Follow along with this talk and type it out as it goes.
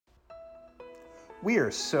We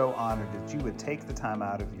are so honored that you would take the time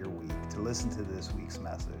out of your week to listen to this week's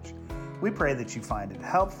message. We pray that you find it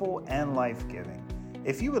helpful and life-giving.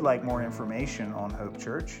 If you would like more information on Hope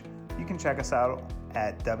Church, you can check us out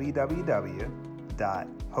at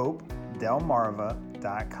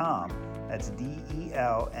www.hopedelmarva.com. That's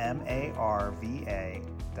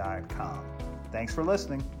DELMARVA.com. Thanks for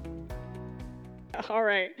listening. All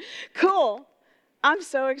right, cool. I'm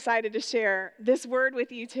so excited to share this word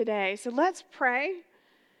with you today. So let's pray,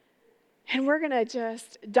 and we're going to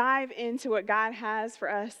just dive into what God has for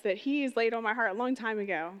us that He's laid on my heart a long time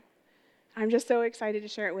ago. I'm just so excited to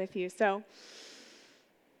share it with you. So,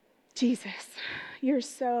 Jesus, you're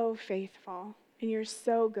so faithful, and you're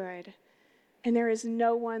so good, and there is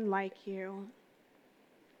no one like you.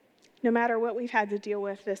 No matter what we've had to deal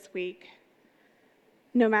with this week,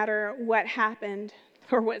 no matter what happened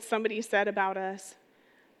or what somebody said about us,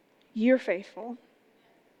 you're faithful,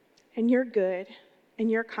 and you're good,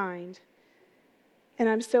 and you're kind, and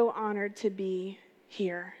I'm so honored to be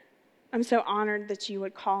here. I'm so honored that you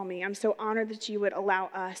would call me. I'm so honored that you would allow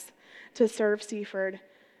us to serve Seaford,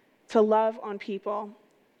 to love on people.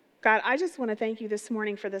 God, I just want to thank you this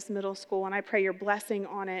morning for this middle school, and I pray your blessing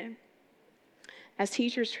on it. As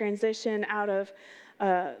teachers transition out of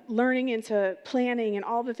learning into planning and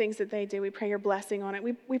all the things that they do, we pray your blessing on it.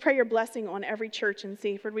 We pray your blessing on every church in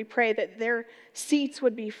Seaford. We pray that their seats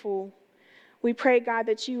would be full. We pray, God,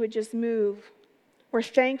 that you would just move. We're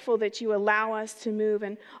thankful that you allow us to move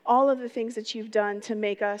and all of the things that you've done to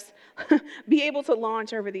make us be able to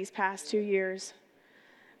launch over these past 2 years.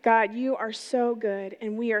 God, you are so good,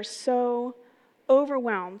 and we are so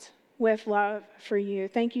overwhelmed with love for you.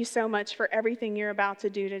 Thank you so much for everything you're about to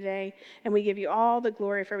do today, and we give you all the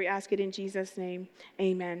glory for we ask it in Jesus' name.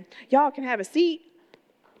 Amen. Y'all can have a seat.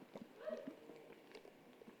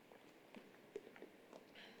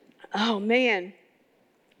 Oh, man,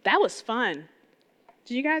 that was fun.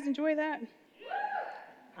 Did you guys enjoy that?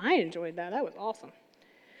 I enjoyed that. That was awesome.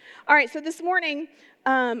 All right, so this morning,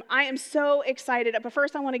 I am so excited. But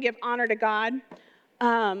first, I want to give honor to God.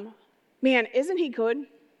 Man, isn't he good?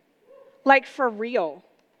 Like, for real.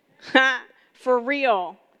 For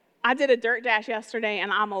real. I did a dirt dash yesterday,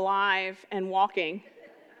 and I'm alive and walking.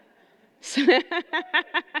 That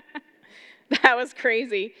was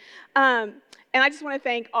crazy. And I just want to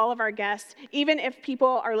thank all of our guests, even if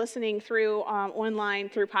people are listening through online,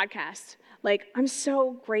 through podcasts. Like, I'm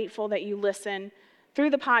so grateful that you listen through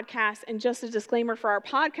the podcast. And just a disclaimer for our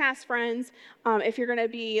podcast friends, if you're going to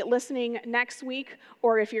be listening next week,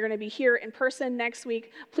 or if you're going to be here in person next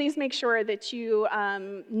week, please make sure that you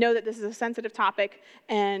know that this is a sensitive topic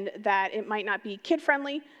and that it might not be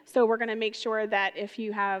kid-friendly. So we're going to make sure that if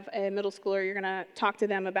you have a middle schooler, you're going to talk to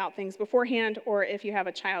them about things beforehand, or if you have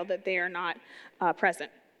a child, that they are not present.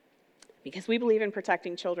 Because we believe in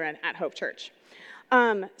protecting children at Hope Church.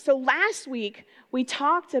 So last week, we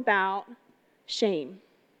talked about shame.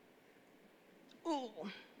 Ooh.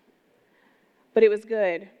 But it was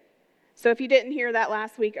good. So if you didn't hear that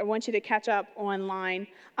last week, I want you to catch up online.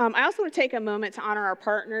 I also want to take a moment to honor our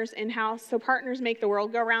partners in-house. So partners make the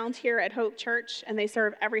world go round here at Hope Church, and they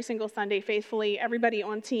serve every single Sunday faithfully. Everybody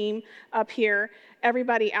on team up here,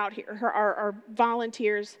 everybody out here are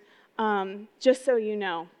volunteers, just so you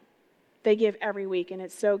know. They give every week, and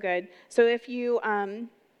it's so good. So if you, can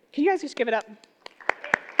you guys just give it up?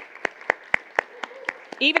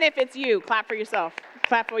 Even if it's you, clap for yourself.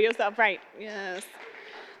 Clap for yourself, right? Yes.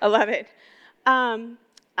 I love it. And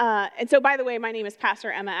so, by the way, my name is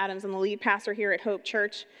Pastor Emma Adams. I'm the lead pastor here at Hope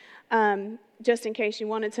Church, just in case you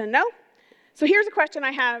wanted to know. So here's a question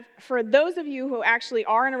I have for those of you who actually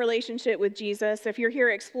are in a relationship with Jesus. If you're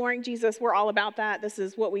here exploring Jesus, we're all about that. This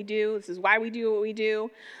is what we do. This is why we do what we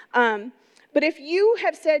do. But if you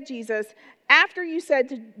have said Jesus, after you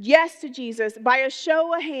said yes to Jesus, by a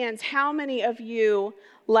show of hands, how many of you,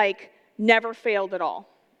 never failed at all?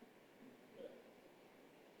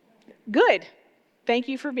 Good. Thank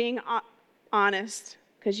you for being honest,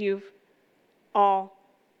 because you've all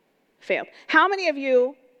failed. How many of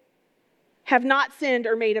you have not sinned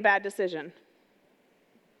or made a bad decision?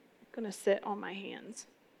 I'm going to sit on my hands.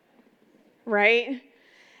 Right?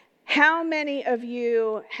 How many of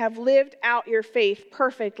you have lived out your faith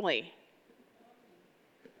perfectly?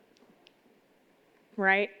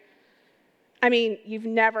 Right? I mean, you've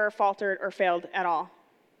never faltered or failed at all.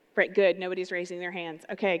 Right, good. Nobody's raising their hands.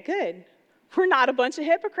 Okay, good. We're not a bunch of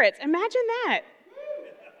hypocrites. Imagine that.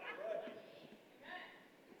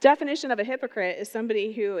 Definition of a hypocrite is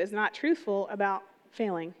somebody who is not truthful about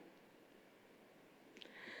failing.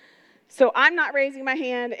 So I'm not raising my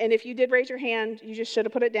hand, and if you did raise your hand, you just should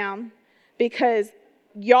have put it down, because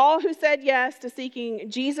y'all who said yes to seeking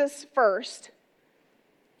Jesus first,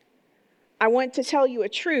 I want to tell you a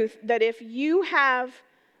truth that if you have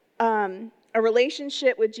a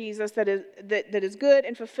relationship with Jesus that is good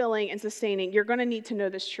and fulfilling and sustaining, you're going to need to know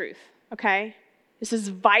this truth, okay? This is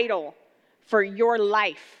vital for your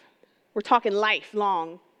life. We're talking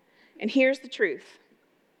lifelong. And here's the truth.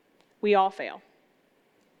 We all fail.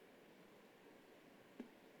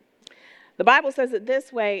 The Bible says it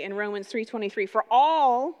this way in Romans 3:23, for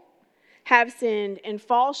all have sinned and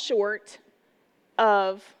fall short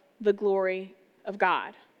of the glory of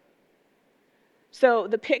God. So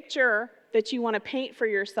the picture that you want to paint for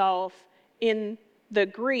yourself in the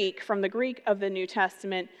Greek, from the Greek of the New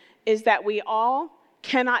Testament, is that we all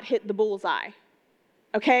cannot hit the bullseye,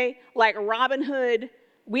 okay? Like Robin Hood,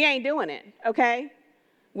 we ain't doing it, okay?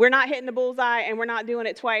 We're not hitting the bullseye, and we're not doing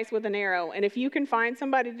it twice with an arrow. And if you can find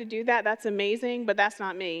somebody to do that, that's amazing, but that's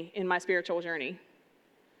not me in my spiritual journey.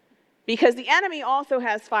 Because the enemy also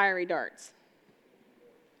has fiery darts.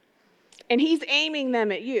 And he's aiming them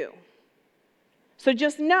at you. So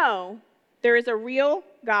just know there is a real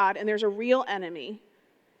God and there's a real enemy.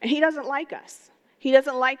 And he doesn't like us. He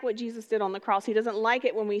doesn't like what Jesus did on the cross. He doesn't like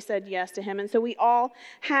it when we said yes to him. And so we all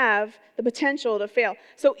have the potential to fail.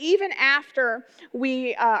 So even after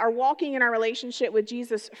we are walking in our relationship with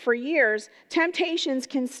Jesus for years, temptations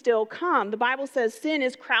can still come. The Bible says sin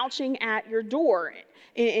is crouching at your door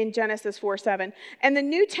in Genesis 4:7. And the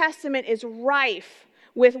New Testament is rife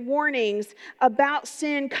with warnings about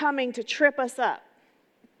sin coming to trip us up.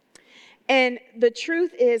 And the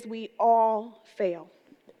truth is we all fail.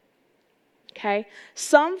 Okay?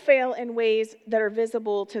 Some fail in ways that are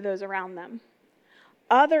visible to those around them.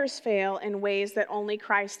 Others fail in ways that only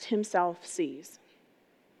Christ himself sees.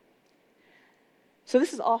 So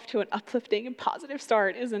this is off to an uplifting and positive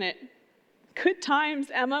start, isn't it? Good times,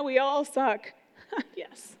 Emma, we all suck.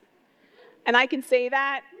 Yes. And I can say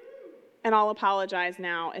that, and I'll apologize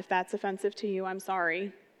now. If that's offensive to you, I'm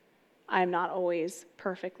sorry. I'm not always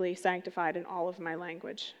perfectly sanctified in all of my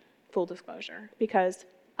language, full disclosure, because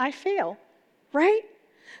I fail. Right?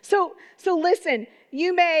 So listen,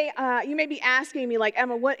 you may be asking me like,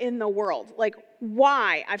 Emma, what in the world? Like,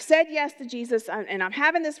 why? I've said yes to Jesus and I'm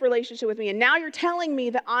having this relationship with me, and now you're telling me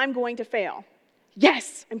that I'm going to fail.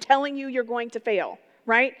 Yes, I'm telling you you're going to fail,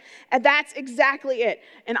 right? And that's exactly it.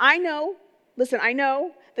 And I know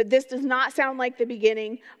that this does not sound like the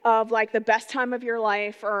beginning of like the best time of your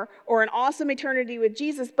life or an awesome eternity with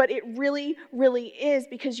Jesus, but it really, really is,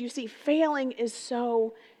 because you see, failing is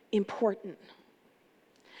so important.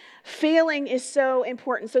 Failing is so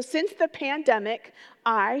important. So since the pandemic,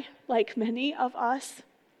 I, like many of us,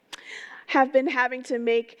 have been having to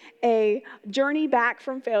make a journey back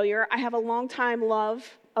from failure. I have a long-time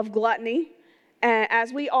love of gluttony. And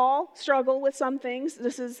as we all struggle with some things,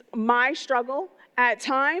 this is my struggle at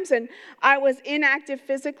times. And I was inactive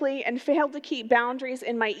physically and failed to keep boundaries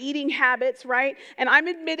in my eating habits, right? And I'm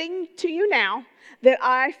admitting to you now that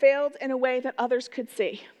I failed in a way that others could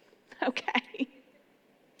see. Okay?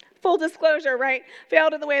 Full disclosure, right?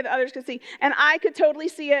 Failed in the way that others could see. And I could totally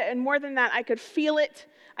see it, and more than that, I could feel it.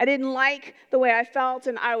 I didn't like the way I felt,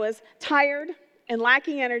 and I was tired and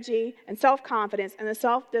lacking energy and self-confidence and the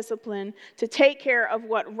self-discipline to take care of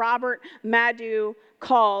what Robert Madu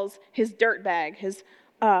calls his dirt bag, his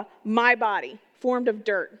my body, formed of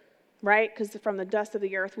dirt, right? Because from the dust of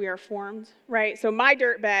the earth we are formed, right? So my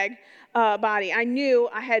dirt bag body, I knew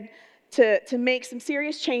I had to make some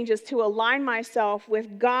serious changes to align myself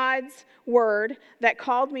with God's word that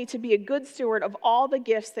called me to be a good steward of all the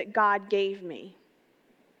gifts that God gave me.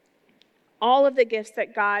 All of the gifts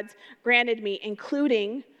that God's granted me,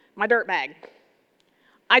 including my dirt bag.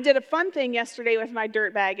 I did a fun thing yesterday with my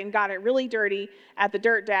dirt bag and got it really dirty at the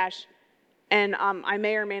dirt dash, and I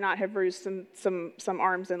may or may not have bruised some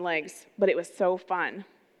arms and legs, but it was so fun.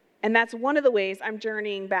 And that's one of the ways I'm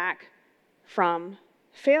journeying back from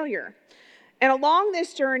failure. And along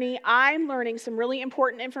this journey, I'm learning some really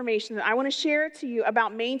important information that I want to share to you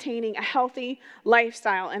about maintaining a healthy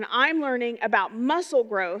lifestyle. And I'm learning about muscle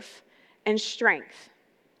growth and strength,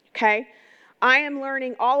 okay? I am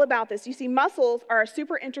learning all about this. You see, muscles are a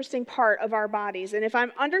super interesting part of our bodies. And if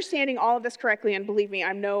I'm understanding all of this correctly, and believe me,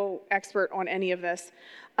 I'm no expert on any of this,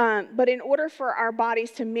 but in order for our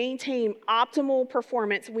bodies to maintain optimal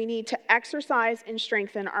performance, we need to exercise and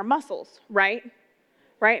strengthen our muscles, right?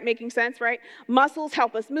 Right? Making sense, right? Muscles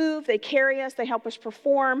help us move, they carry us, they help us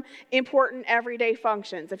perform important everyday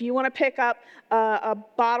functions. If you want to pick up a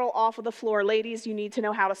bottle off of the floor, ladies, you need to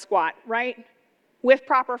know how to squat, right? With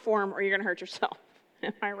proper form, or you're going to hurt yourself.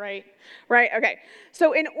 Am I right? Right? Okay.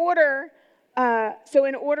 So in order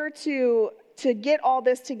to to get all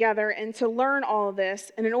this together and to learn all of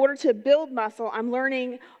this, and in order to build muscle, I'm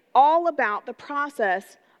learning all about the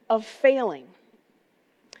process of failing.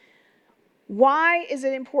 Why is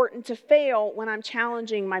it important to fail when I'm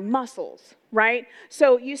challenging my muscles, right?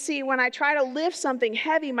 So you see, when I try to lift something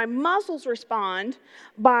heavy, my muscles respond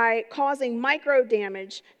by causing micro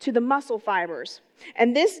damage to the muscle fibers.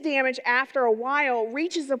 And this damage, after a while,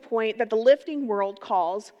 reaches a point that the lifting world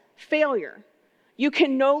calls failure. You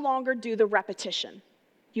can no longer do the repetition.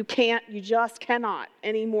 You just cannot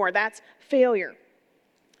anymore. That's failure.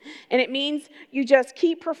 And it means you just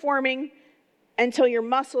keep performing until your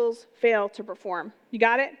muscles fail to perform. You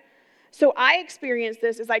got it? So I experience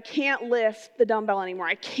this as I can't lift the dumbbell anymore.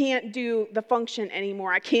 I can't do the function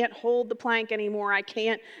anymore. I can't hold the plank anymore. I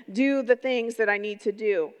can't do the things that I need to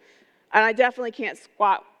do. And I definitely can't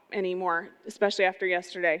squat anymore, especially after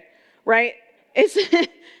yesterday, right?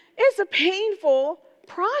 It's a painful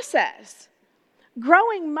process.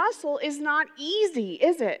 Growing muscle is not easy,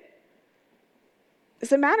 is it?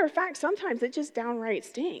 As a matter of fact, sometimes it just downright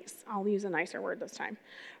stinks. I'll use a nicer word this time,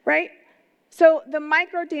 right? So the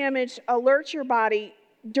micro damage alerts your body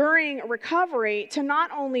during recovery to not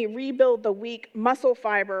only rebuild the weak muscle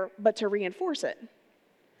fiber, but to reinforce it.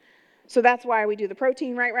 So that's why we do the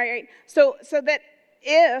protein, right? So that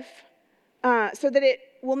it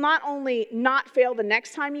will not only not fail the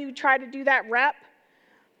next time you try to do that rep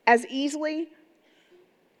as easily,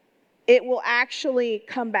 it will actually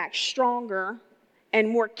come back stronger and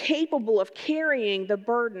more capable of carrying the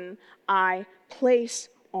burden I place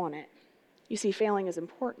on it. You see, failing is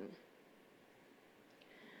important.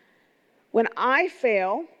 When I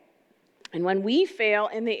fail, and when we fail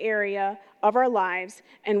in the area of our lives,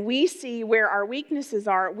 and we see where our weaknesses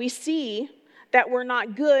are, we see that we're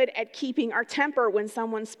not good at keeping our temper when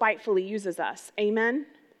someone spitefully uses us. Amen?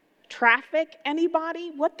 Traffic,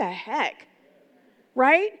 anybody? What the heck?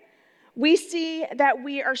 Right? We see that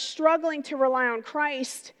we are struggling to rely on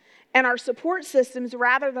Christ and our support systems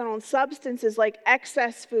rather than on substances like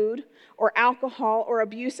excess food or alcohol or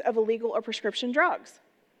abuse of illegal or prescription drugs.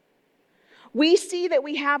 We see that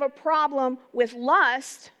we have a problem with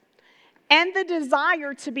lust and the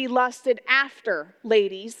desire to be lusted after,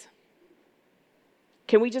 ladies.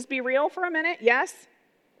 Can we just be real for a minute? Yes?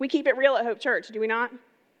 We keep it real at Hope Church, do we not?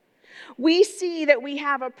 We see that we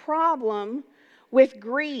have a problem with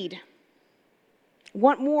greed.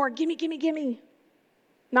 Want more, gimme.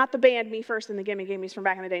 Not the band, Me First and the Gimme's from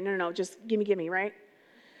back in the day. No, just gimme, right?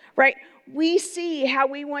 Right? We see how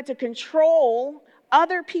we want to control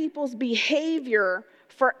other people's behavior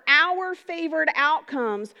for our favored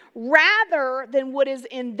outcomes rather than what is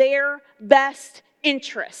in their best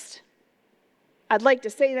interest. I'd like to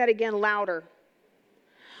say that again louder.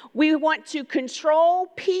 We want to control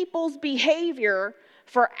people's behavior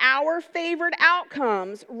for our favored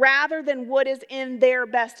outcomes rather than what is in their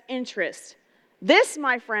best interest. This,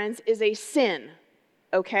 my friends, is a sin,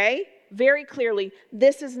 okay? Very clearly,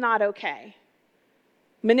 this is not okay.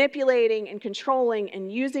 Manipulating and controlling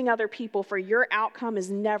and using other people for your outcome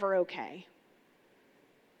is never okay.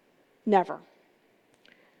 Never.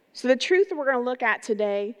 So the truth that we're going to look at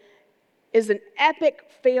today is an epic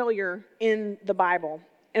failure in the Bible.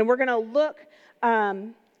 And we're going to look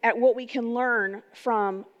at what we can learn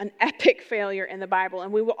from an epic failure in the Bible.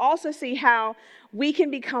 And we will also see how we can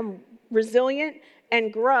become resilient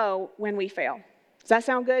and grow when we fail. Does that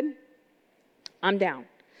sound good? I'm down.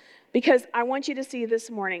 Because I want you to see this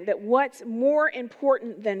morning that what's more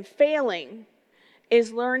important than failing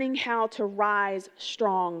is learning how to rise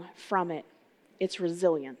strong from it. It's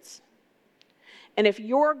resilience. And if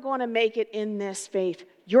you're going to make it in this faith,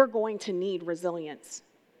 you're going to need resilience.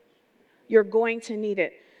 You're going to need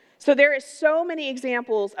it. So there is so many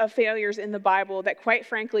examples of failures in the Bible that, quite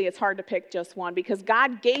frankly, it's hard to pick just one because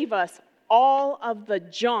God gave us all of the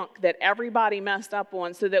junk that everybody messed up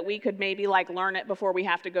on so that we could maybe learn it before we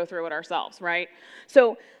have to go through it ourselves, right?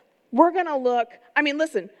 So we're going to look,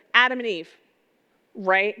 listen, Adam and Eve,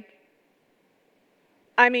 right?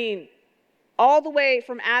 All the way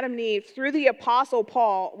from Adam and Eve through the Apostle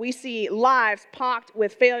Paul, we see lives pocked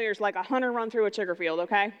with failures like a hunter run through a chigger field,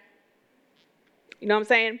 okay? You know what I'm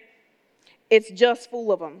saying? It's just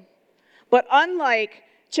full of them. But unlike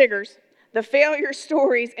chiggers, the failure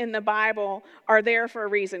stories in the Bible are there for a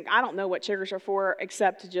reason. I don't know what chiggers are for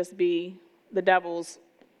except to just be the devil's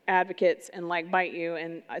advocates and bite you.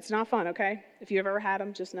 And it's not fun, okay? If you've ever had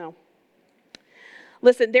them, just know.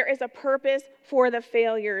 Listen, there is a purpose for the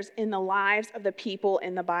failures in the lives of the people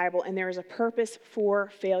in the Bible, and there is a purpose for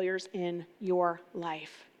failures in your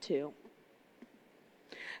life too.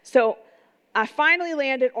 So I finally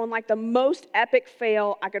landed on like the most epic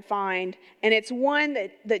fail I could find, and it's one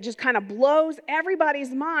that just kind of blows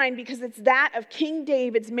everybody's mind because it's that of King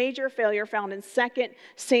David's major failure found in 2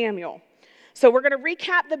 Samuel. So we're going to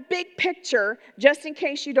recap the big picture just in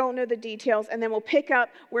case you don't know the details, and then we'll pick up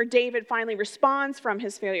where David finally responds from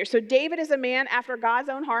his failure. So David is a man after God's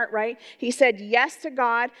own heart, right? He said yes to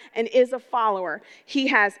God and is a follower. He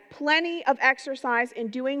has plenty of exercise in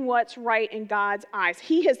doing what's right in God's eyes.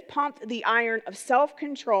 He has pumped the iron of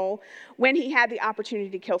self-control when he had the opportunity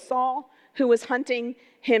to kill Saul, who was hunting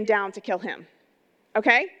him down to kill him.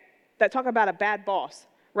 Okay? Talk about a bad boss.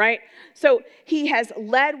 Right? So he has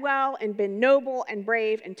led well and been noble and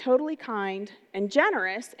brave and totally kind and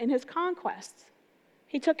generous in his conquests.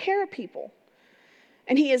 He took care of people.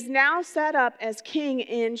 And he is now set up as king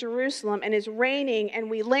in Jerusalem and is reigning, and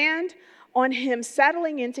we land on him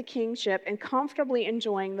settling into kingship and comfortably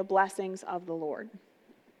enjoying the blessings of the Lord.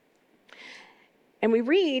 And we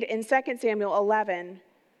read in 2 Samuel 11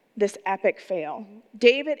 this epic fail.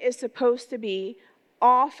 David is supposed to be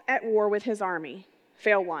off at war with his army.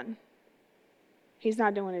 Fail 1. He's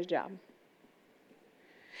not doing his job.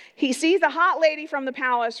 He sees a hot lady from the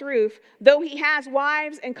palace roof. Though he has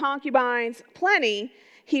wives and concubines plenty,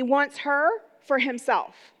 he wants her for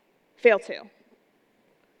himself. Fail 2.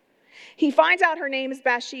 He finds out her name is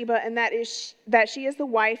Bathsheba and that she is the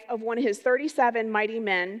wife of one of his 37 mighty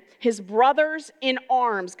men, his brothers in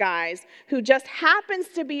arms, guys, who just happens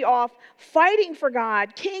to be off fighting for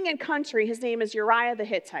God, king and country. His name is Uriah the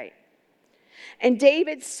Hittite. And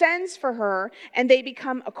David sends for her, and they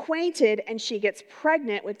become acquainted, and she gets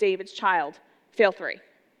pregnant with David's child. Fail 3.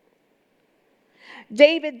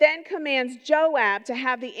 David then commands Joab to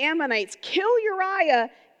have the Ammonites kill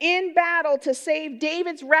Uriah in battle to save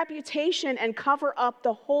David's reputation and cover up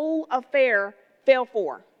the whole affair. Fail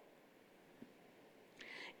 4.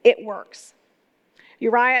 It works.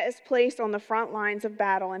 Uriah is placed on the front lines of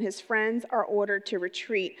battle, and his friends are ordered to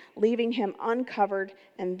retreat, leaving him uncovered,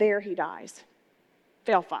 and there he dies.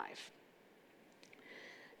 Fail 5.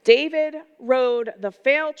 David rode the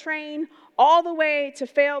fail train all the way to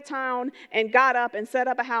Fail Town and got up and set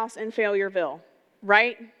up a house in Failureville,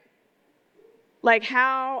 right? Like,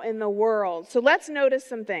 how in the world? So let's notice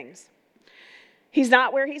some things. He's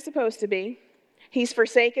not where he's supposed to be. He's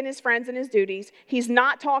forsaken his friends and his duties. He's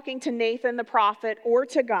not talking to Nathan the prophet or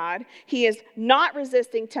to God. He is not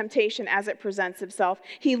resisting temptation as it presents itself.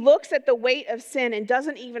 He looks at the weight of sin and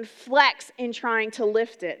doesn't even flex in trying to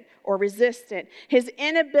lift it or resist it. His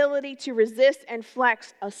inability to resist and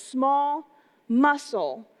flex a small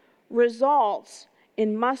muscle results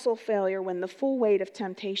in muscle failure when the full weight of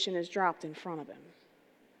temptation is dropped in front of him.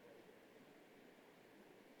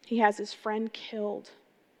 He has his friend killed.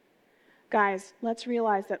 Guys, let's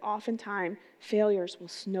realize that oftentimes failures will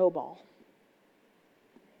snowball.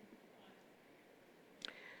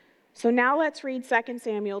 So now let's read 2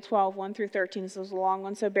 Samuel 12, 1 through 13. This is a long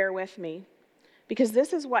one, so bear with me. Because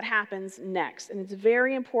this is what happens next, and it's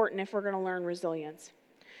very important if we're going to learn resilience.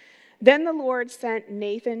 Then the Lord sent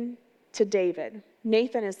Nathan to David.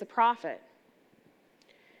 Nathan is the prophet.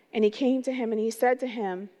 And he came to him and he said to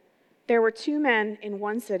him, there were 2 men in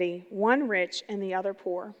one city, one rich and the other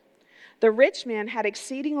poor. The rich man had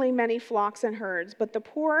exceedingly many flocks and herds, but the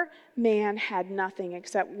poor man had nothing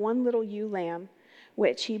except one little ewe lamb,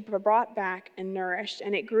 which he brought back and nourished,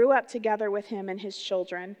 and it grew up together with him and his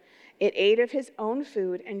children. It ate of his own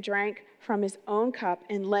food and drank from his own cup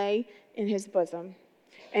and lay in his bosom.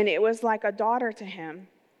 And it was like a daughter to him.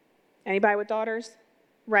 Anybody with daughters?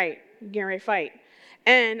 Right, getting ready to fight.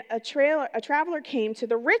 And a traveler came to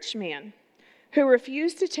the rich man, who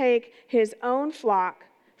refused to take his own flock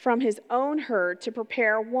from his own herd to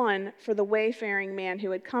prepare one for the wayfaring man who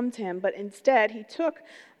had come to him, but instead he took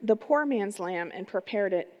the poor man's lamb and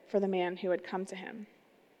prepared it for the man who had come to him.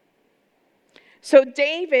 So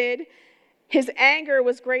David, his anger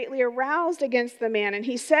was greatly aroused against the man, and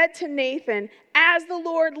he said to Nathan, as the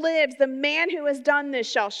Lord lives, the man who has done this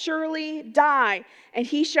shall surely die, and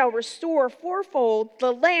he shall restore fourfold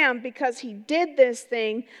the lamb because he did this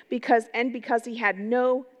thing, because he had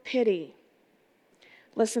no pity.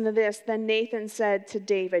 Listen to this. Then Nathan said to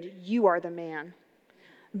David, you are the man.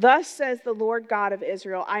 Thus says the Lord God of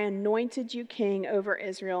Israel, I anointed you king over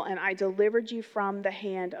Israel, and I delivered you from the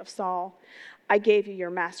hand of Saul. I gave you your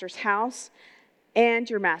master's house and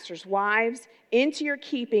your master's wives into your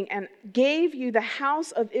keeping, and gave you the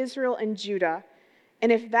house of Israel and Judah.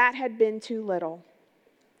 And if that had been too little,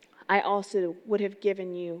 I also would have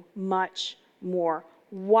given you much more.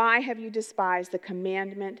 Why have you despised the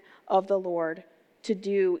commandment of the Lord to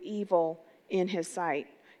do evil in his sight?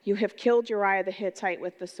 You have killed Uriah the Hittite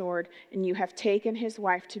with the sword, and you have taken his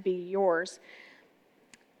wife to be your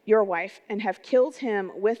wife, and have killed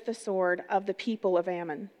him with the sword of the people of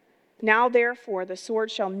Ammon. Now, therefore, the sword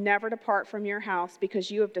shall never depart from your house, because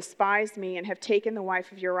you have despised me and have taken the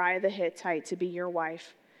wife of Uriah the Hittite to be your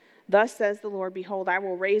wife. Thus says the Lord, behold, I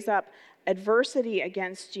will raise up adversity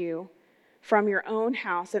against you from your own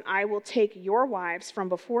house, and I will take your wives from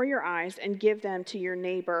before your eyes and give them to your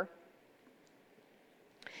neighbor.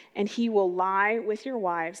 And he will lie with your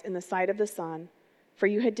wives in the sight of the sun, for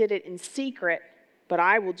you had did it in secret, but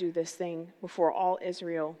I will do this thing before all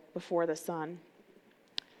Israel, before the sun.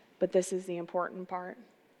 But this is the important part.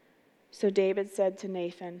 So David said to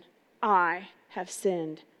Nathan, I have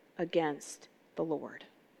sinned against the Lord.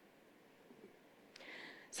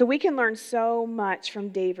 So we can learn so much from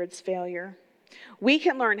David's failure. We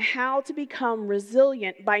can learn how to become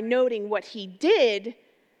resilient by noting what he did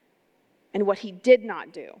and what he did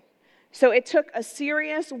not do. So it took a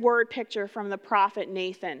serious word picture from the prophet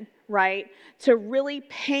Nathan, right, to really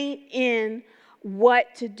paint in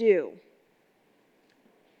what to do.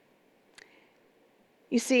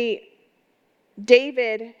 You see,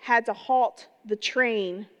 David had to halt the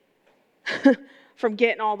train from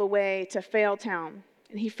getting all the way to Failtown.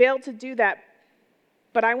 And he failed to do that.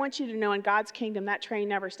 But I want you to know, in God's kingdom, that train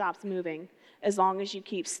never stops moving as long as you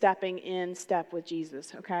keep stepping in step with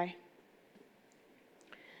Jesus, okay?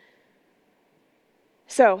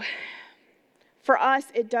 So, for us,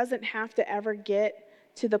 it doesn't have to ever get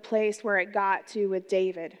to the place where it got to with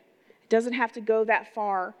David. It doesn't have to go that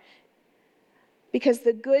far. Because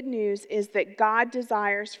the good news is that God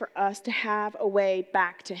desires for us to have a way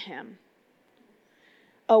back to him.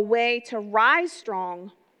 A way to rise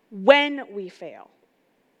strong when we fail.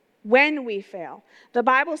 When we fail. The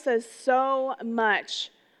Bible says so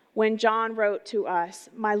much when John wrote to us,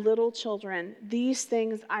 my little children, these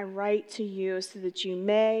things I write to you so that you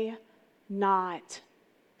may not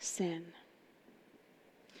sin.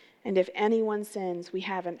 And if anyone sins, we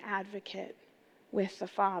have an advocate with the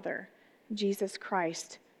Father, Jesus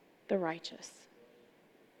Christ, the righteous.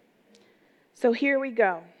 So here we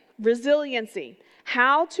go. Resiliency.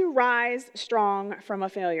 How to rise strong from a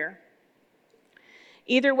failure.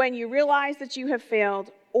 Either when you realize that you have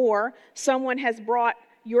failed or someone has brought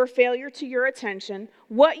your failure to your attention,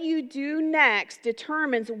 what you do next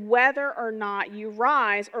determines whether or not you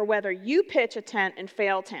rise or whether you pitch a tent in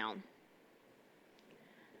Failtown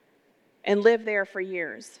and live there for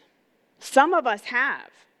years. Some of us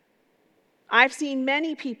have. I've seen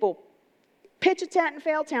many people pitch a tent in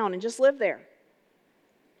Failtown and just live there.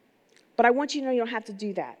 But I want you to know you don't have to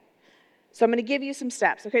do that. So I'm going to give you some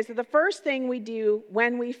steps. Okay, so the first thing we do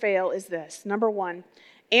when we fail is this. Number one,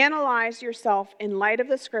 analyze yourself in light of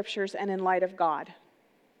the scriptures and in light of God.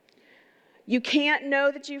 You can't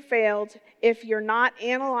know that you failed if you're not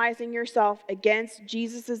analyzing yourself against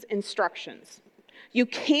Jesus' instructions. You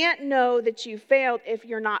can't know that you failed if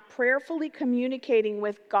you're not prayerfully communicating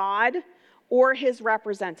with God or his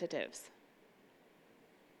representatives.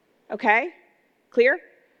 Okay? Clear?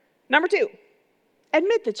 Number two,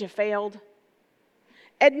 admit that you failed.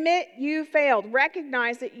 Admit you failed.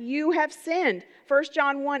 Recognize that you have sinned. 1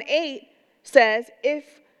 John 1:8 says,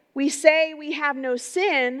 if we say we have no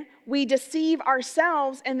sin, we deceive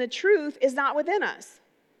ourselves and the truth is not within us.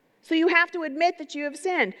 So you have to admit that you have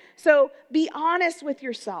sinned. So be honest with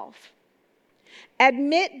yourself.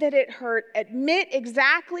 Admit that it hurt. Admit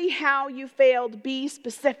exactly how you failed. Be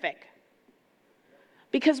specific.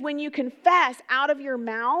 Because when you confess out of your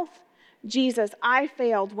mouth, Jesus, I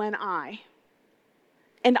failed when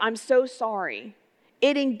and I'm so sorry,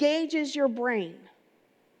 it engages your brain.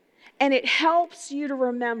 And it helps you to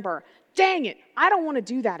remember, dang it, I don't want to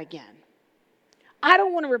do that again. I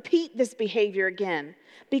don't want to repeat this behavior again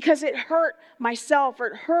because it hurt myself or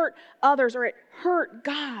it hurt others or it hurt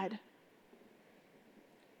God.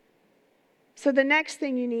 So the next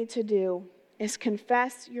thing you need to do is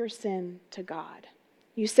confess your sin to God.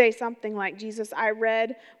 You say something like, Jesus, I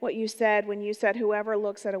read what you said when you said whoever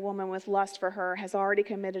looks at a woman with lust for her has already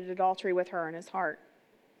committed adultery with her in his heart.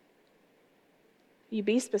 You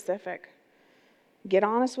be specific. Get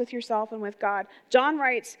honest with yourself and with God. John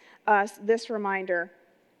writes us this reminder.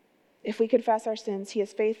 If we confess our sins, he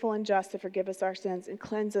is faithful and just to forgive us our sins and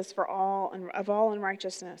cleanse us of all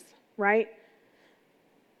unrighteousness, right?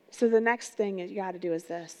 So the next thing you got to do is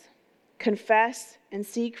this. Confess and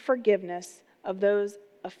seek forgiveness of those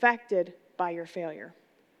affected by your failure.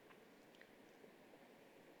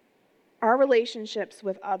 Our relationships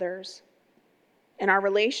with others and our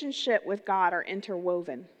relationship with God are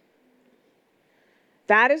interwoven.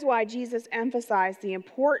 That is why Jesus emphasized the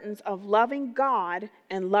importance of loving God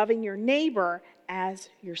and loving your neighbor as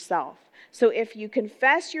yourself. So if you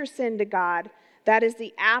confess your sin to God, that is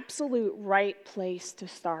the absolute right place to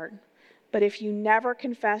start. But if you never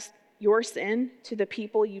confess your sin to the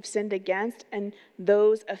people you've sinned against and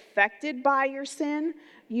those affected by your sin,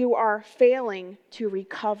 you are failing to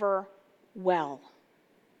recover well.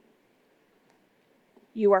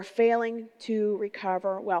 You are failing to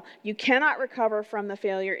recover well. You cannot recover from the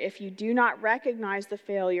failure if you do not recognize the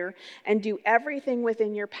failure and do everything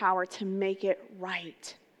within your power to make it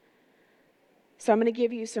right. So I'm going to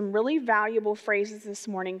give you some really valuable phrases this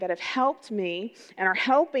morning that have helped me and are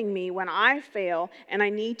helping me when I fail and I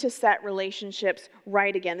need to set relationships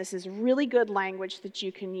right again. This is really good language that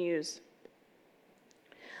you can use.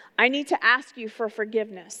 I need to ask you for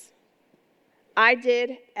forgiveness. I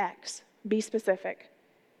did X. Be specific.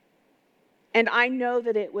 And I know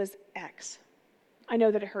that it was X. I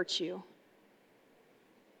know that it hurt you.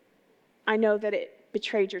 I know that it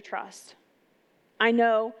betrayed your trust. I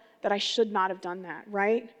know that I should not have done that,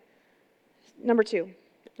 right? Number two.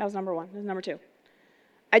 That was number one. This is number two.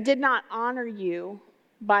 I did not honor you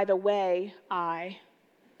by the way I ...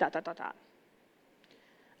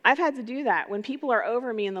 I've had to do that. When people are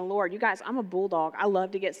over me in the Lord, you guys, I'm a bulldog. I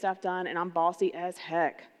love to get stuff done, and I'm bossy as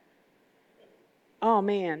heck. Oh,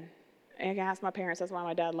 man. I can ask my parents. That's why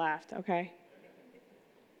my dad laughed, okay?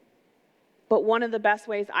 But one of the best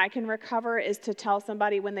ways I can recover is to tell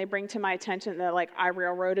somebody when they bring to my attention that, like, I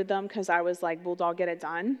railroaded them because I was like, bulldog, get it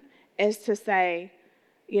done, is to say,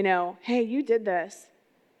 you know, hey, you did this.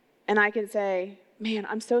 And I can say, man,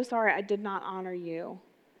 I'm so sorry I did not honor you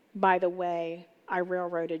by the way I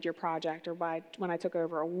railroaded your project or by when I took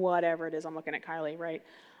over or whatever it is. I'm looking at Kylie, right?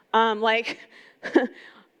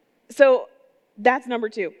 So that's number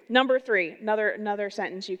two. Number three, another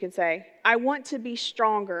sentence you can say. I want to be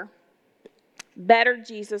stronger, better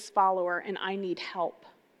Jesus follower, and I need help.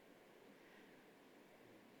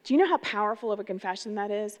 Do you know how powerful of a confession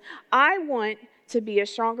that is? I want to be a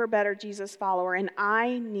stronger, better Jesus follower, and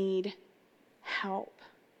I need help.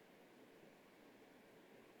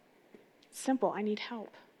 Simple, I need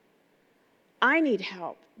help. I need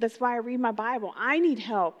help. That's why I read my Bible. I need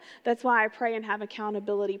help. That's why I pray and have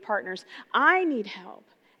accountability partners. I need help,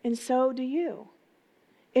 and so do you.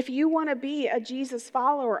 If you want to be a Jesus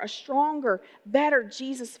follower, a stronger, better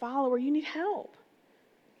Jesus follower, you need help.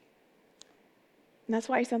 And that's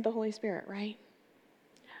why he sent the Holy Spirit, right?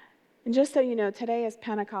 And just so you know, today is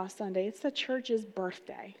Pentecost Sunday. It's the church's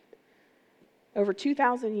birthday. Over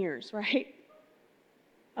 2,000 years, right,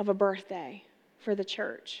 of a birthday for the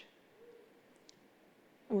church.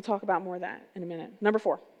 And we'll talk about more of that in a minute. Number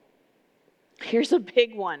 4. Here's a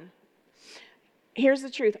big one. Here's the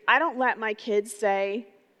truth. I don't let my kids say,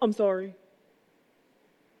 I'm sorry.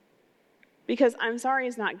 Because I'm sorry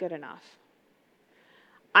is not good enough.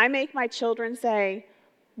 I make my children say,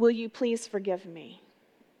 will you please forgive me?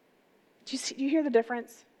 Do you hear the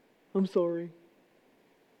difference? I'm sorry.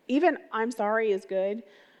 Even I'm sorry is good,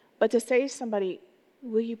 but to say to somebody,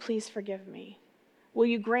 will you please forgive me? Will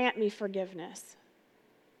you grant me forgiveness?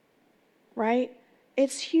 Right?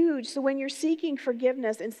 It's huge. So when you're seeking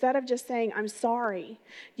forgiveness, instead of just saying, I'm sorry,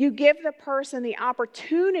 you give the person the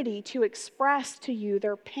opportunity to express to you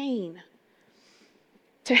their pain,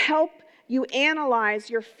 to help you analyze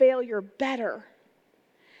your failure better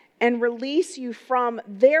and release you from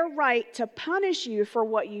their right to punish you for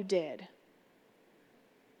what you did.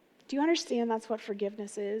 Do you understand that's what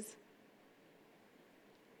forgiveness is?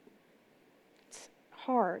 It's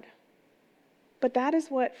hard. But that is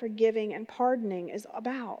what forgiving and pardoning is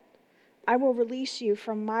about. I will release you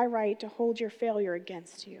from my right to hold your failure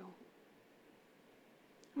against you.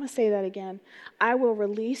 I'm going to say that again. I will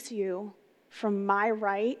release you from my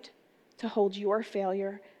right to hold your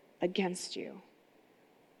failure against you.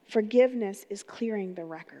 Forgiveness is clearing the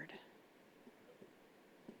record.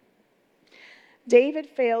 David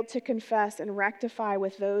failed to confess and rectify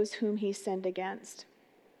with those whom he sinned against.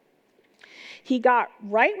 He got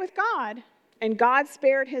right with God, and God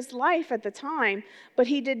spared his life at the time, but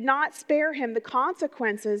he did not spare him the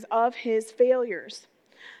consequences of his failures.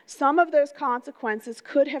 Some of those consequences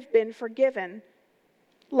could have been forgiven,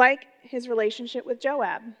 like his relationship with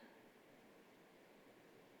Joab.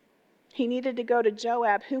 He needed to go to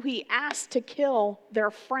Joab, who he asked to kill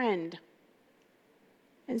their friend,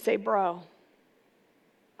 and say, bro,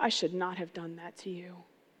 I should not have done that to you.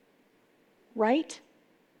 Right?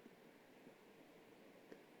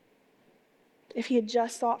 If he had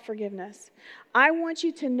just sought forgiveness. I want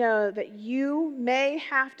you to know that you may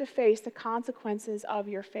have to face the consequences of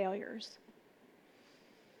your failures.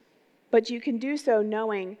 But you can do so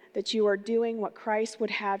knowing that you are doing what Christ would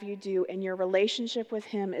have you do, and your relationship with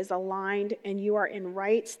him is aligned, and you are in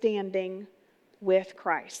right standing with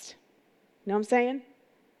Christ. You know what I'm saying?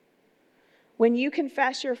 When you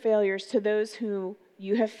confess your failures to those whom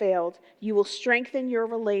you have failed, you will strengthen your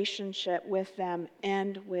relationship with them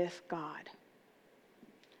and with God.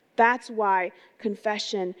 That's why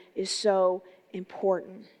confession is so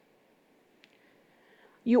important.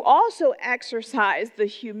 You also exercise the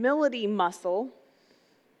humility muscle,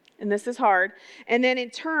 and this is hard, and then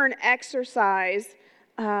in turn exercise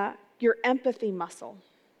your empathy muscle.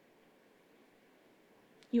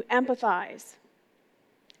 You empathize,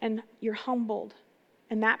 and you're humbled,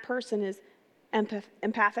 and that person is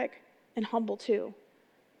empathic and humble too.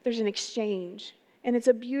 There's an exchange, and it's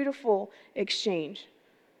a beautiful exchange.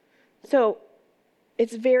 So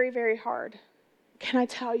it's very, very hard. Can I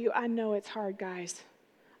tell you, I know it's hard, guys.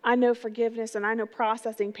 I know forgiveness and I know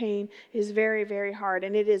processing pain is very, very hard,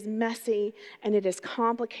 and it is messy and it is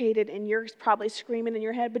complicated, and you're probably screaming in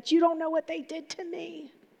your head, but you don't know what they did to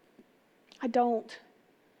me. I don't.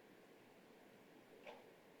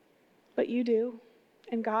 But you do,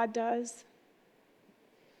 and God does.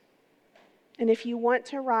 And if you want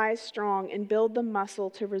to rise strong and build the muscle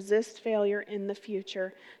to resist failure in the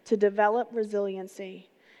future, to develop resiliency,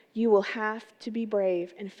 you will have to be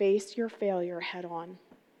brave and face your failure head on.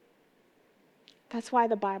 That's why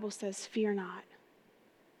the Bible says, fear not.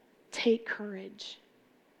 Take courage.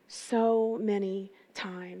 So many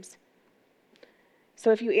times.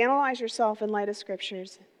 So if you analyze yourself in light of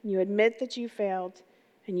scriptures, and you admit that you failed,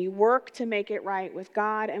 and you work to make it right with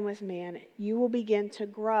God and with man, you will begin to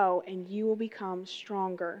grow and you will become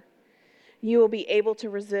stronger. You will be able to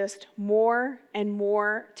resist more and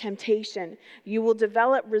more temptation. You will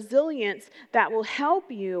develop resilience that will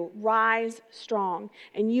help you rise strong.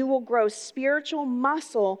 And you will grow spiritual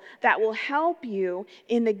muscle that will help you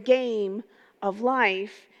in the game of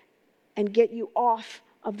life and get you off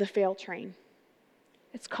of the fail train.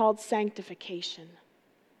 It's called sanctification.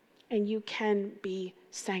 And you can be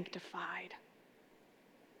sanctified.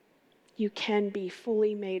 You can be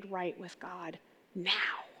fully made right with God now.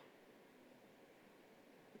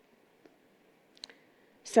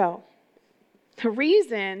 So, the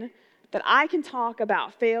reason that I can talk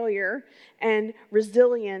about failure and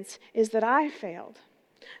resilience is that I failed.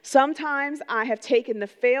 Sometimes I have taken the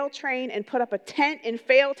fail train and put up a tent in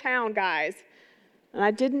fail town, guys, and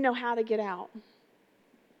I didn't know how to get out.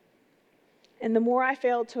 And the more I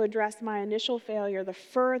failed to address my initial failure, the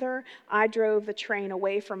further I drove the train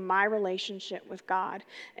away from my relationship with God.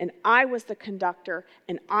 And I was the conductor,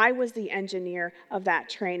 and I was the engineer of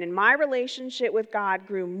that train. And my relationship with God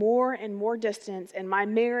grew more and more distant, and my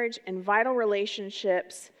marriage and vital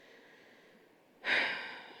relationships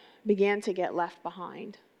began to get left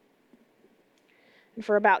behind. And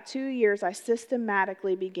for about 2 years, I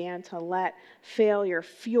systematically began to let failure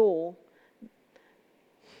fuel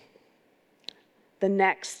the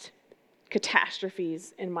next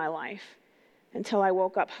catastrophes in my life until I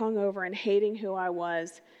woke up hungover and hating who I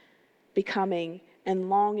was becoming and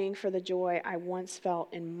longing for the joy I once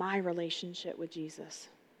felt in my relationship with Jesus.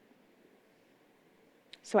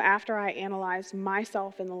 So after I analyzed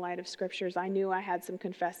myself in the light of scriptures, I knew I had some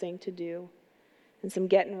confessing to do and some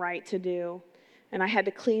getting right to do. And I had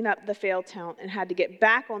to clean up the fail town and had to get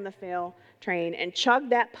back on the fail train and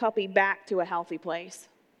chug that puppy back to a healthy place.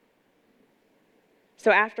 So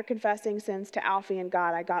after confessing sins to Alfie and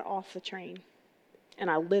God, I got off the train and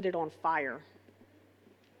I lit it on fire.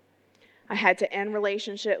 I had to end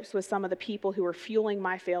relationships with some of the people who were fueling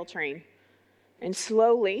my fail train. And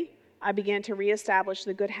slowly, I began to reestablish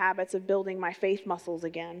the good habits of building my faith muscles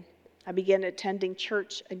again. I began attending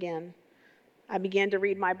church again. I began to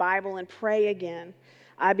read my Bible and pray again.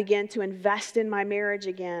 I began to invest in my marriage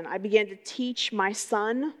again. I began to teach my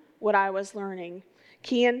son what I was learning.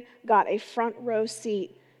 Kian got a front row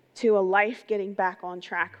seat to a life getting back on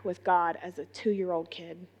track with God as a 2-year-old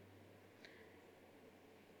kid.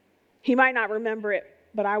 He might not remember it,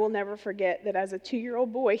 but I will never forget that as a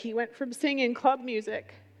 2-year-old boy, he went from singing club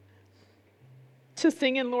music to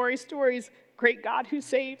singing Lori Story's Great God Who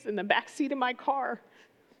Saves in the backseat of my car.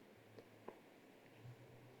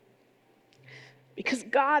 Because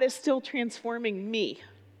God is still transforming me.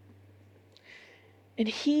 And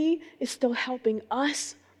he is still helping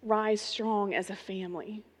us rise strong as a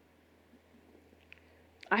family.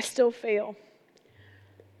 I still fail.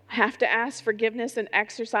 I have to ask forgiveness and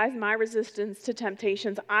exercise my resistance to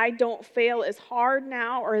temptations. I don't fail as hard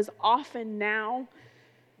now or as often now.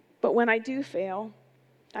 But when I do fail,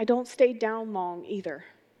 I don't stay down long either.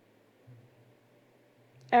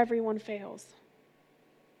 Everyone fails.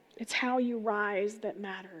 It's how you rise that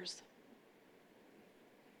matters.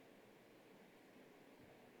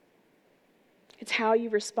 It's how you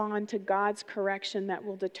respond to God's correction that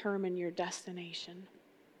will determine your destination.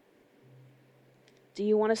 Do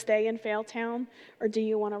you want to stay in fail town, or do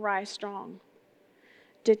you want to rise strong?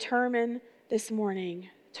 Determine this morning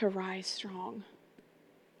to rise strong.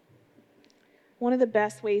 One of the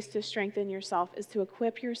best ways to strengthen yourself is to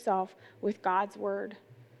equip yourself with God's word.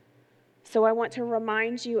 So I want to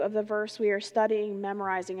remind you of the verse we are studying,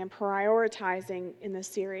 memorizing, and prioritizing in this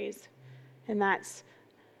series. And that's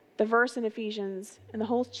the verse in Ephesians, and the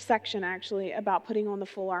whole section actually, about putting on the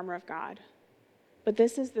full armor of God. But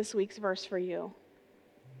this is this week's verse for you.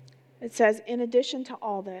 It says, in addition to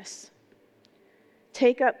all this,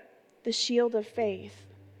 take up the shield of faith,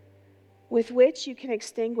 with which you can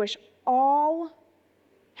extinguish all,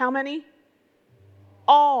 how many?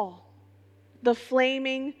 All the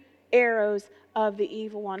flaming arrows of the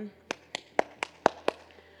evil one.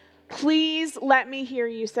 Please let me hear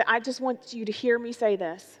you say, I just want you to hear me say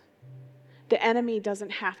this. The enemy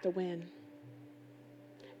doesn't have to win.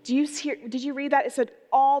 Did you read that? It said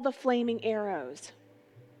all the flaming arrows.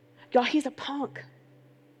 Y'all, he's a punk.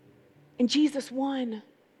 And Jesus won.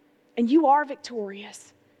 And you are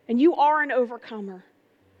victorious. And you are an overcomer.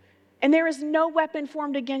 And there is no weapon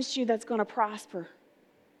formed against you that's going to prosper.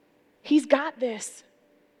 He's got this.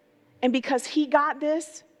 And because he got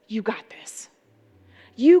this, you got this.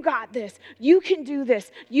 You got this. You can do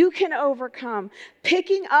this. You can overcome.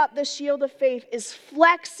 Picking up the shield of faith is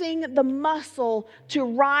flexing the muscle to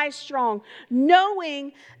rise strong,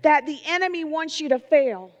 knowing that the enemy wants you to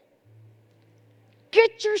fail.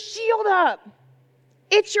 Get your shield up.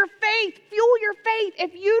 It's your faith. Fuel your faith.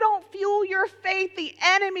 If you don't fuel your faith, the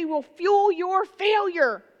enemy will fuel your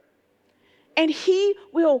failure. And he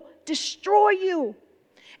will destroy you.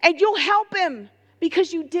 And you'll help him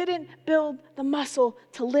because you didn't build the muscle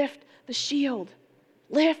to lift the shield.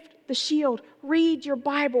 Lift the shield. Read your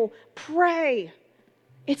Bible. Pray.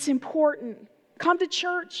 It's important. Come to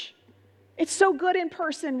church. It's so good in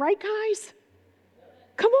person, right, guys?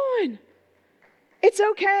 Come on. It's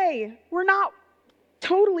okay. We're not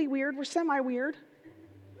totally weird. We're semi-weird.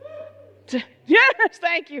 Yes,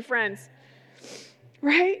 thank you, friends.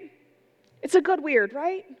 Right? It's a good weird,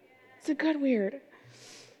 right? It's a good weird.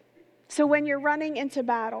 So when you're running into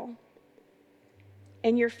battle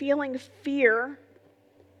and you're feeling fear,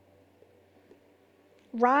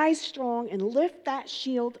 rise strong and lift that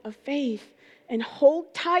shield of faith and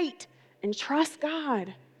hold tight and trust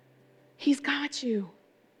God. He's got you.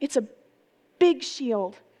 It's a big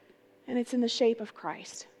shield, and it's in the shape of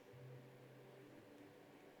Christ.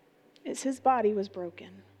 It's his body was broken,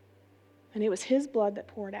 and it was his blood that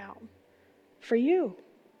poured out for you.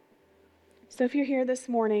 So if you're here this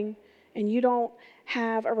morning and you don't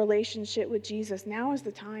have a relationship with Jesus, now is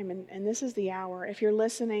the time, and this is the hour. If you're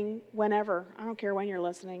listening, whenever, I don't care when you're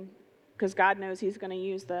listening, because God knows he's going to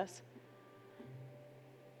use this.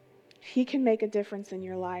 He can make a difference in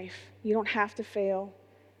your life. You don't have to fail.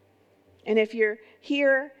 And if you're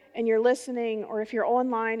here and you're listening, or if you're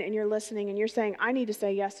online and you're listening and you're saying, I need to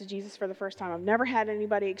say yes to Jesus for the first time. I've never had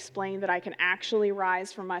anybody explain that I can actually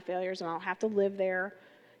rise from my failures and I don't have to live there.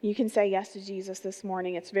 You can say yes to Jesus this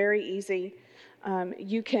morning. It's very easy.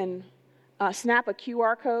 You can snap a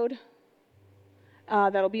QR code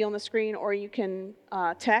that'll be on the screen, or you can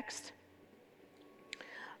text.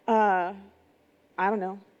 I don't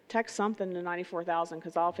know. Text something to 94,000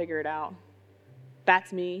 because I'll figure it out.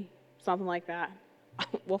 That's me. Something like that.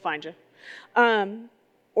 We'll find you.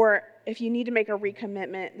 Or if you need to make a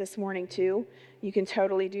recommitment this morning too, you can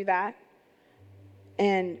totally do that.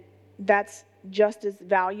 And that's just as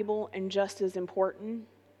valuable and just as important,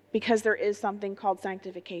 because there is something called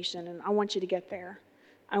sanctification, and I want you to get there.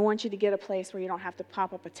 I want you to get a place where you don't have to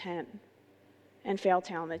pop up a tent and fail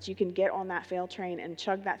town, that you can get on that fail train and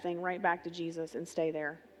chug that thing right back to Jesus and stay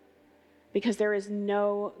there. Because there is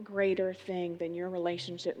no greater thing than your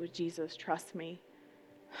relationship with Jesus. Trust me.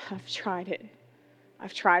 I've tried it.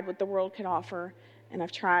 I've tried what the world can offer, and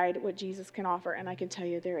I've tried what Jesus can offer, and I can tell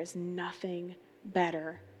you there is nothing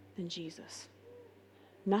better than Jesus.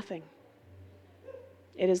 Nothing.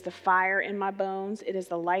 It is the fire in my bones. It is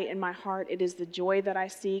the light in my heart. It is the joy that I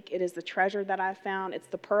seek. It is the treasure that I found. It's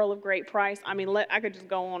the pearl of great price. I mean, I could just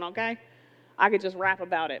go on, okay? I could just rap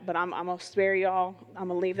about it, but I'm going to spare y'all. I'm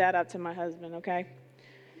going to leave that up to my husband, okay?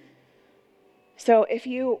 So if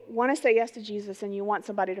you want to say yes to Jesus and you want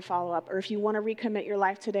somebody to follow up, or if you want to recommit your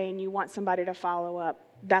life today and you want somebody to follow up,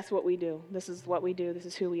 that's what we do. This is what we do. This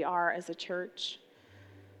is who we are as a church.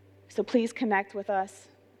 So please connect with us.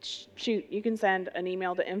 shoot, you can send an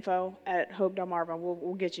email to info@hope.marva.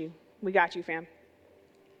 We'll get you. We got you, fam.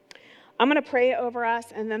 I'm going to pray over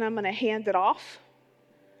us, and then I'm going to hand it off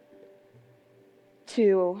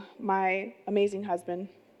to my amazing husband,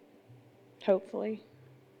 hopefully.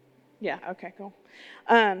 Yeah, okay, cool.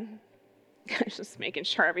 Just making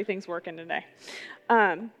sure everything's working today.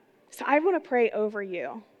 So I want to pray over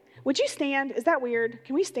you. Would you stand? Is that weird?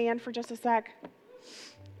 Can we stand for just a sec?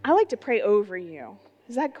 I like to pray over you.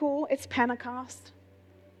 Is that cool? It's Pentecost.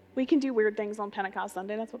 We can do weird things on Pentecost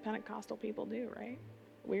Sunday. That's what Pentecostal people do, right?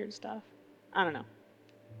 Weird stuff. I don't know.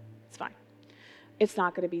 It's fine. It's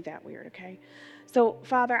not going to be that weird, okay? So,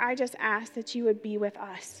 Father, I just ask that you would be with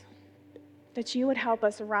us, that you would help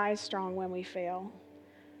us rise strong when we fail,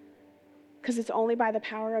 because it's only by the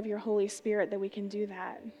power of your Holy Spirit that we can do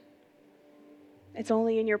that. It's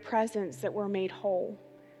only in your presence that we're made whole.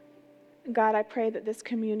 God, I pray that this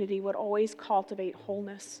community would always cultivate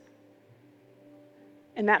wholeness.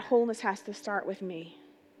 And that wholeness has to start with me.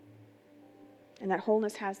 And that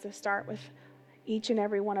wholeness has to start with each and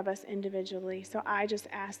every one of us individually. So I just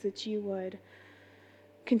ask that you would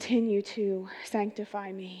continue to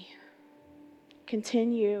sanctify me.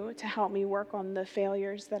 Continue to help me work on the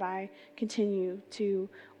failures that I continue to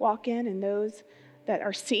walk in, and those that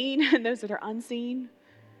are seen and those that are unseen.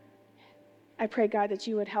 I pray, God, that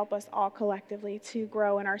you would help us all collectively to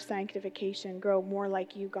grow in our sanctification, grow more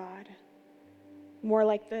like you, God. More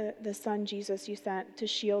like the Son Jesus you sent to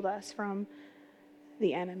shield us from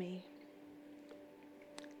the enemy.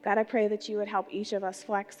 God, I pray that you would help each of us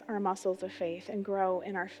flex our muscles of faith and grow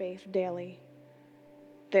in our faith daily,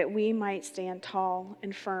 that we might stand tall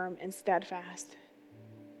and firm and steadfast,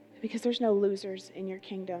 because there's no losers in your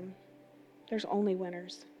kingdom. There's only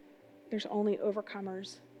winners. There's only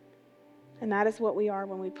overcomers. And that is what we are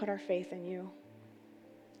when we put our faith in you.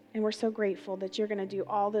 And we're so grateful that you're going to do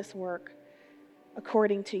all this work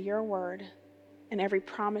according to your word and every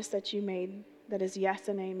promise that you made that is yes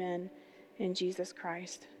and amen in Jesus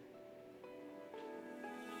Christ.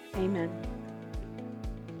 Amen.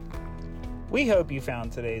 We hope you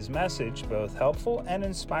found today's message both helpful and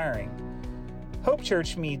inspiring. Hope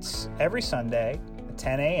Church meets every Sunday at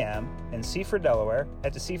 10 a.m. in Seaford, Delaware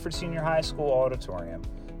at the Seaford Senior High School Auditorium.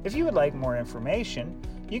 If you would like more information,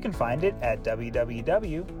 you can find it at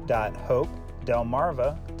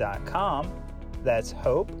www.hopedelmarva.com. That's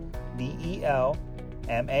Hope,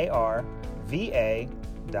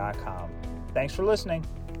 DELMARVA.com. Thanks for listening.